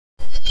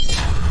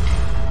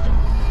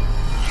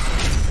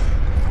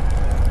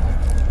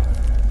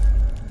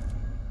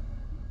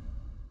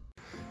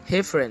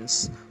Hey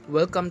friends,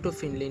 welcome to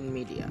Finlyn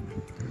Media.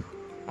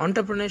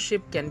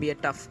 Entrepreneurship can be a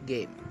tough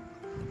game.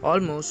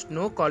 Almost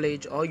no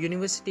college or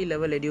university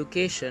level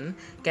education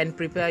can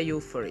prepare you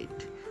for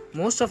it.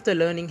 Most of the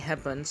learning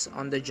happens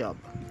on the job.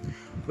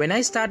 When I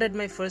started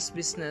my first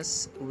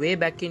business way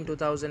back in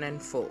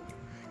 2004,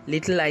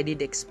 little I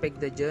did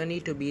expect the journey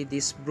to be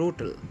this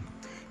brutal.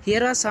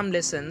 Here are some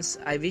lessons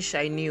I wish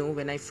I knew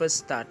when I first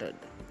started.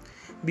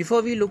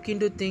 Before we look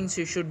into things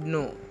you should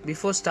know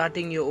before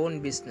starting your own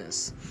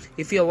business,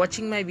 if you are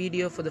watching my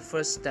video for the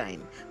first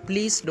time,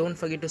 please don't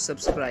forget to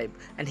subscribe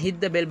and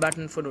hit the bell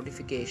button for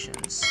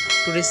notifications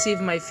to receive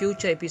my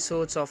future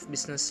episodes of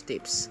business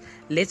tips.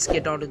 Let's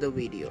get on to the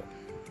video.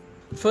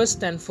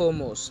 First and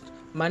foremost,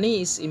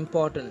 money is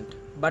important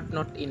but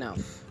not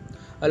enough.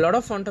 A lot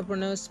of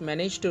entrepreneurs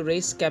manage to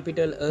raise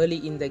capital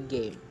early in the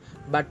game,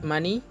 but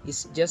money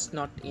is just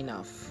not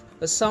enough.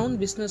 A sound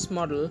business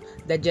model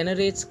that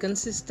generates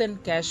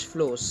consistent cash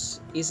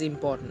flows is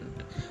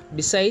important.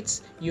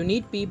 Besides, you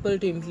need people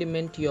to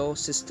implement your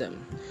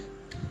system.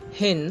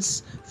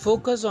 Hence,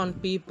 focus on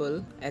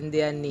people and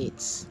their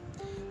needs.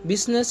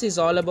 Business is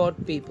all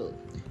about people.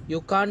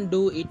 You can't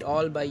do it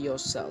all by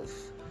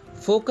yourself.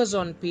 Focus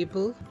on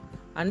people,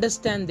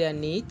 understand their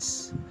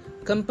needs,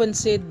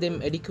 compensate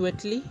them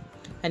adequately,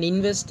 and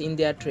invest in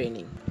their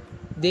training.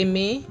 They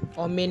may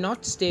or may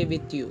not stay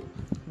with you,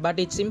 but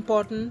it's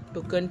important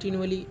to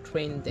continually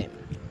train them.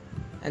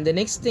 And the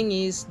next thing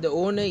is the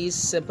owner is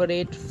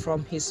separate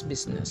from his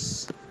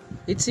business.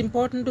 It's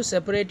important to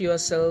separate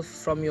yourself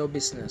from your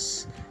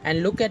business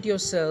and look at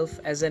yourself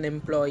as an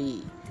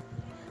employee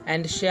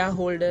and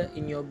shareholder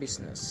in your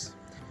business.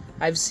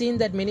 I've seen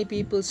that many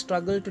people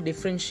struggle to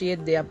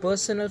differentiate their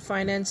personal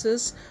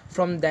finances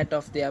from that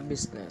of their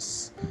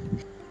business.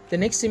 The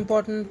next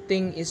important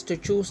thing is to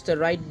choose the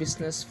right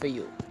business for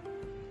you.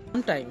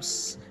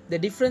 Sometimes the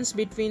difference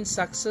between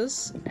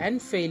success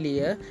and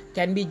failure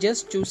can be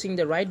just choosing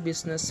the right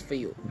business for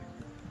you.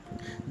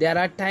 There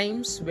are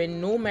times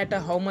when no matter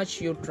how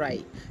much you try,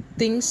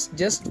 things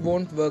just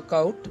won't work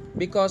out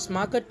because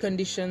market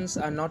conditions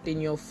are not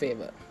in your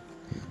favor.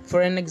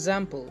 For an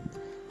example,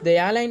 the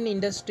airline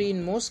industry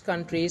in most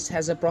countries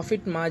has a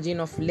profit margin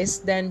of less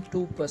than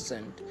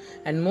 2%,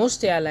 and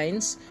most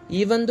airlines,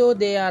 even though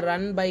they are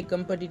run by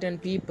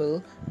competent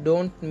people,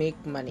 don't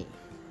make money.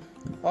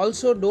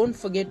 Also, don't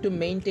forget to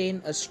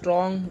maintain a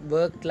strong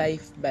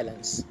work-life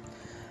balance.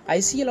 I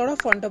see a lot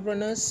of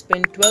entrepreneurs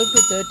spend 12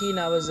 to 13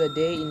 hours a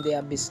day in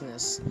their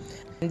business,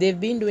 and they've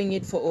been doing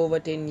it for over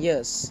 10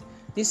 years.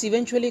 This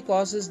eventually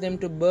causes them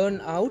to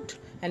burn out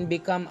and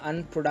become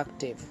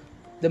unproductive.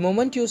 The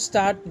moment you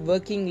start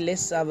working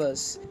less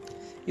hours,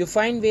 you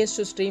find ways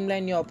to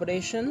streamline your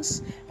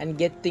operations and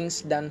get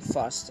things done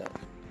faster.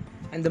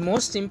 And the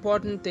most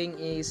important thing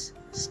is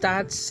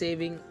start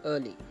saving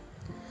early.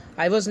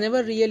 I was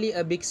never really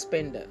a big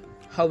spender.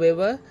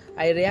 However,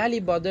 I rarely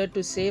bothered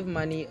to save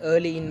money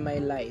early in my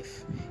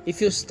life. If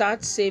you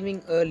start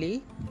saving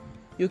early,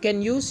 you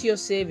can use your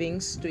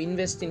savings to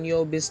invest in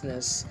your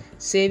business.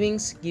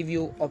 Savings give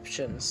you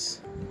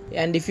options.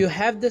 And if you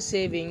have the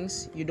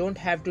savings, you don't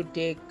have to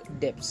take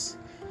debts.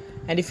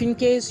 And if in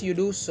case you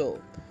do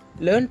so,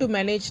 learn to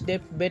manage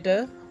debt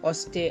better or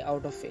stay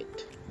out of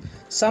it.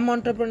 Some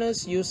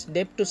entrepreneurs use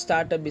debt to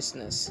start a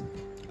business.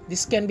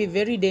 This can be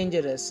very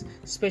dangerous,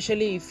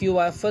 especially if you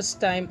are a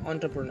first-time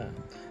entrepreneur.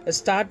 A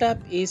startup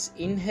is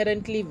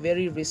inherently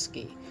very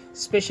risky,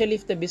 especially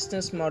if the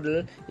business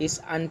model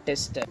is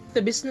untested. If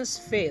the business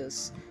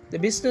fails, the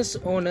business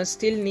owner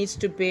still needs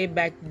to pay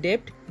back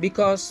debt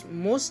because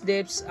most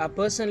debts are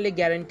personally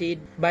guaranteed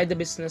by the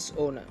business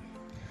owner.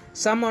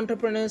 Some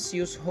entrepreneurs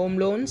use home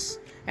loans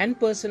and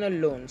personal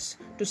loans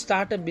to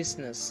start a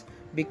business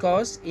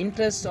because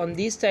interest on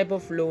these type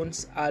of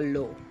loans are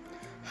low.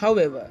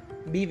 However,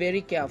 be very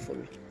careful,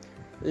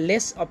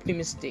 less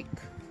optimistic,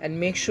 and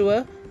make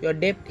sure your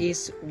debt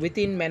is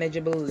within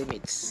manageable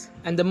limits.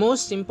 And the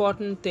most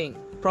important thing,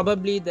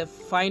 probably the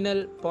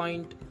final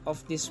point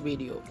of this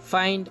video,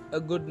 find a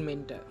good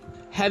mentor.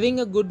 Having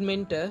a good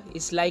mentor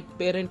is like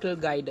parental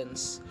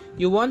guidance.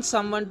 You want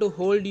someone to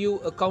hold you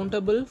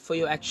accountable for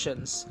your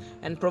actions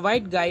and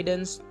provide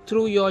guidance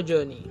through your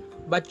journey.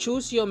 But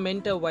choose your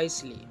mentor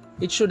wisely.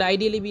 It should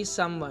ideally be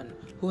someone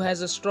who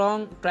has a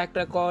strong track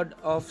record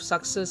of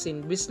success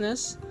in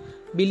business,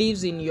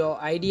 believes in your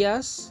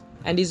ideas,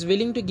 and is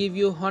willing to give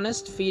you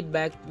honest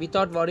feedback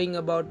without worrying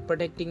about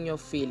protecting your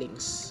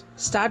feelings.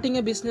 Starting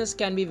a business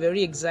can be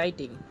very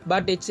exciting,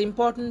 but it's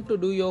important to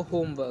do your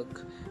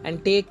homework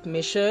and take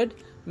measured,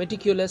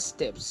 meticulous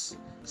steps.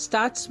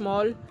 Start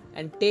small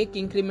and take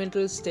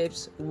incremental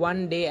steps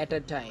one day at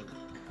a time.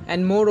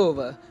 And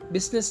moreover,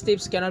 business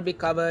tips cannot be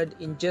covered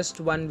in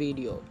just one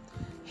video.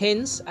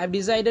 Hence, I've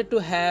decided to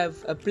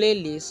have a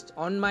playlist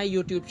on my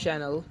YouTube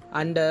channel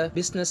under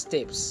Business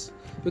Tips.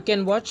 You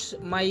can watch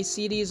my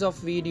series of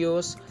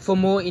videos for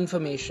more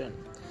information.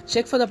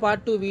 Check for the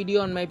part 2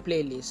 video on my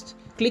playlist.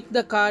 Click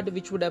the card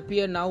which would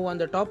appear now on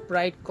the top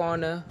right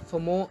corner for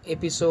more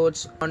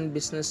episodes on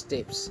business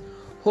tips.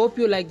 Hope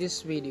you like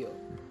this video,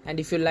 and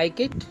if you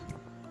like it,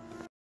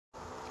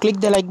 Click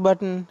the like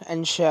button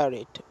and share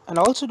it. And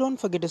also don't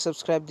forget to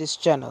subscribe this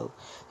channel.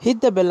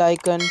 Hit the bell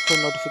icon for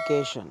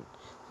notification.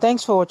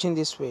 Thanks for watching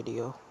this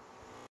video.